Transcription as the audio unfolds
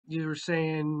you were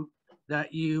saying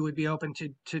that you would be open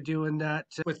to doing that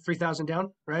with 3,000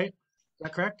 down, right? Is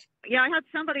that correct? Yeah, I had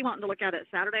somebody wanting to look at it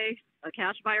Saturday, a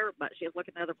cash buyer, but she is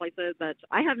looking at other places. But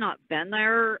I have not been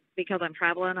there because I'm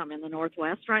traveling. I'm in the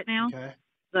Northwest right now. Okay.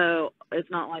 So it's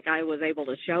not like I was able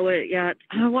to show it yet.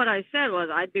 What I said was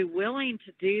I'd be willing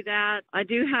to do that. I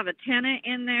do have a tenant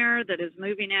in there that is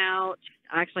moving out.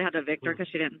 I actually had to evict her because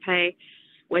she didn't pay,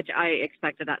 which I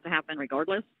expected that to happen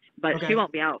regardless. But Okay. she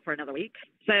won't be out for another week.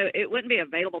 So it wouldn't be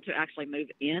available to actually move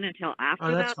in until after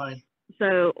Oh, that's that. fine.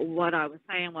 So what I was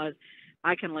saying was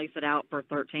I can lease it out for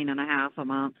 $13.50 a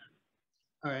month.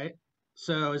 All right.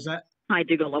 So is that? I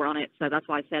do go lower on it, so that's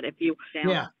why I said if you down,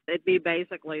 Yeah. it'd be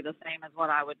basically the same as what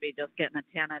I would be just getting a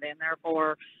tenant in there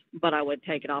for, but I would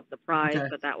take it off the price. Okay.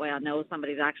 But that way I know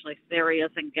somebody's actually serious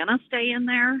and gonna stay in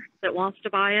there that wants to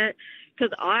buy it,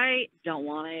 because I don't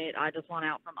want it. I just want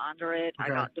out from under it. Okay.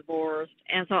 I got divorced,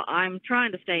 and so I'm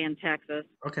trying to stay in Texas.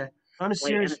 Okay. I'm And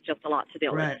serious. it's just a lot to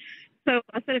deal with. Right. So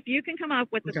I said, if you can come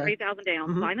up with the Okay. 3,000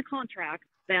 down, Mhm. sign the contract,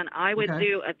 then I would Okay.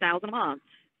 do 1,000 a month.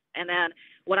 And then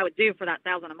what I would do for that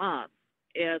 1,000 a month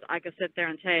is I could sit there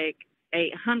and take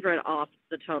 800 off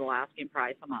the total asking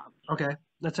price a month. Okay.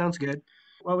 That sounds good.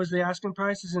 What was the asking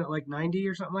price? Isn't it like 90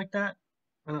 or something like that?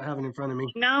 I don't have it in front of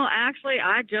me. No, actually,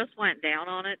 I just went down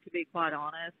on it, to be quite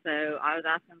honest. So I was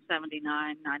asking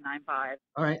 79,995.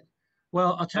 All right.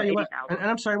 Well, I'll tell So you what. 80,000. And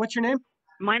I'm sorry, what's your name?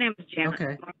 My name is Janet.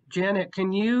 Okay. Janet,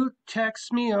 can you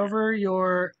text me over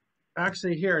your,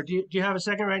 actually here, do you have a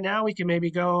second right now? We can maybe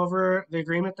go over the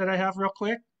agreement that I have real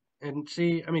quick and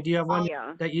see, I mean, do you have one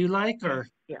Yeah. that you like or?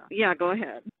 Yeah, go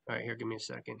ahead. All right, here, give me a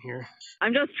second here.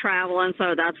 I'm just traveling,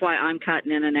 so that's why I'm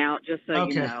cutting in and out, just so you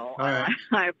Okay. know. All right.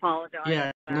 I apologize.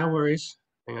 Yeah, no worries.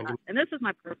 Hang on. And this is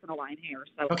my personal line here.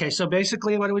 So Okay, so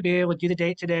basically what it would be, we'll do the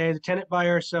date today, the tenant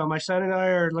buyer. So my son and I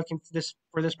are looking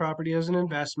for this property as an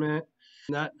investment.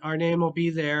 That our name will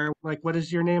be there. Like, what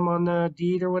is your name on the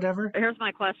deed or whatever? here's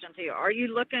my question to you. Are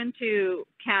you looking to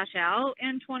cash out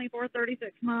in 24,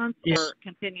 36 months Yes. or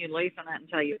continue leasing it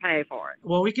until you pay for it?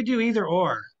 Well, we could do either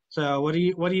or. So what are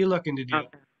you looking to do?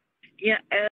 Okay. Yeah,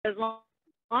 as long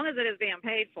as it is being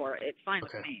paid for, it's fine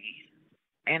Okay. with me.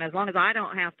 And as long as I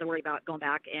don't have to worry about going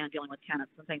back and dealing with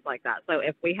tenants and things like that. So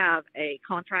if we have a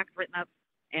contract written up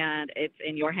and it's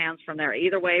in your hands from there,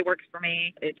 either way works for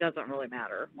me. It doesn't really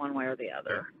matter one way or the other.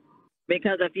 Sure.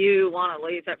 Because if you want to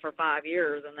lease it for 5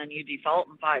 years and then you default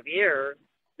in 5 years,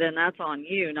 then that's on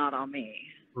you, not on me.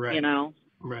 Right. You know?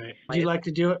 Right. Do you like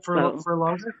to do it for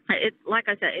longer? It's like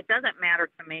I said, it doesn't matter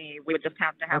to me. We would just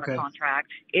have to have Okay. a contract.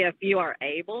 If you are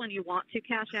able and you want to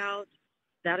cash out,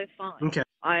 that is fine. Okay.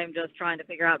 I'm just trying to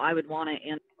figure out, I would want it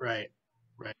in, Right.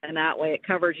 Right. and that way it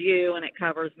covers you and it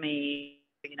covers me,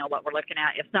 you know, what we're looking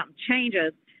at. If something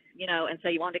changes, you know, and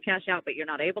say you want to cash out, but you're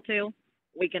not able to,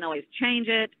 we can always change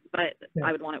it, but Yeah.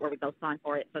 I would want it where we both sign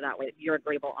for it. So that way you're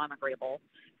agreeable, I'm agreeable.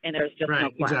 And there's just no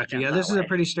Right. question. Exactly. Yeah. that This is a way.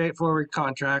 pretty straightforward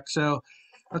contract. So,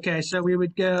 okay. So we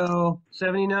would go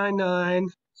 79.9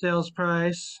 sales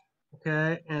price.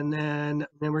 Okay. And then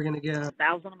we're going to get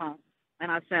 1,000 a month.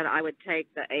 And I said I would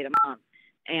take the 8 a month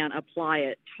and apply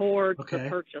it towards the Okay.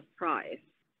 purchase price.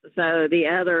 So the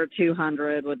other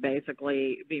 200 would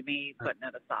basically be me putting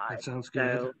it aside. That sounds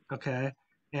good. So, Okay.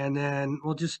 And then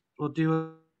we'll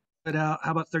do it out.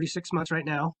 How about 36 months right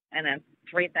now? and then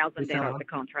 3,000 down 3,000. with the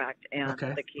contract and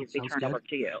Okay, the keys that be sounds turned good. over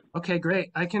to you. Okay, great.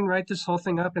 I can write this whole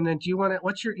thing up and then do you want it?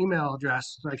 What's your email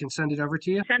address so I can send it over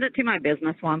to you? Send it to my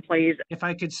business one, please. If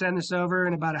I could send this over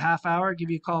in about a half hour, give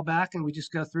you a call back and we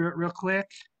just go through it real quick.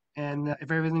 And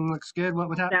if everything looks good, what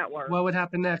would happen? That works. What would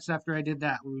happen next after I did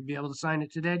that? Would we be able to sign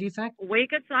it today, do you think? We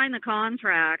could sign the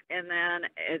contract and then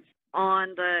it's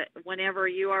on whenever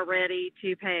you are ready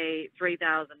to pay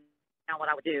 3,000. Now what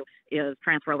I would do is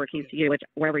transfer over keys to you,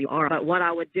 wherever you are. But what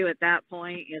I would do at that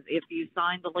point is if you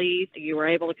signed the lease, you were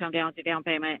able to come down to down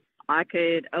payment, I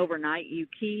could overnight you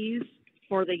keys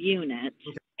for the unit.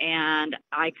 Okay. And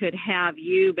I could have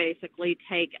you basically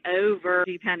take over,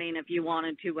 depending if you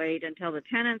wanted to wait until the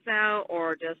tenant's out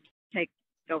or just take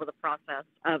over the process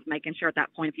of making sure at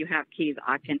that point, if you have keys,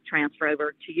 I can transfer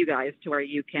over to you guys to where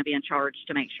you can be in charge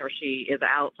to make sure she is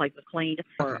out, place is cleaned,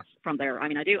 or Okay. from there. I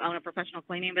mean, I do own a professional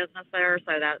cleaning business there,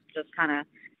 so that's just kind of,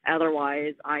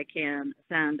 otherwise I can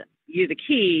send you the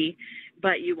key,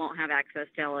 but you won't have access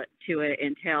to it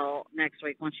until next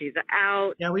week when she's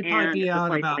out. Yeah, we'd probably be and the out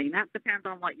place about. clean. That depends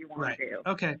on what you want Right. to do.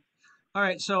 Okay. All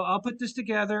right. So I'll put this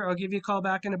together. I'll give you a call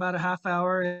back in about a half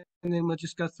hour and then we'll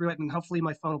just go through it and hopefully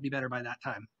my phone will be better by that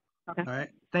time. Okay. All right.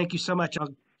 Thank you so much.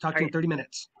 I'll talk to you in 30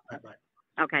 minutes. All right.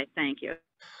 Bye. Okay, thank you.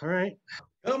 All right.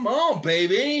 Come on,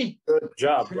 baby. Good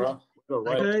job, bro. You're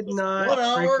I right. could not. 1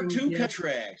 hour, freaking 2 get-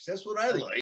 contracts. That's what I like.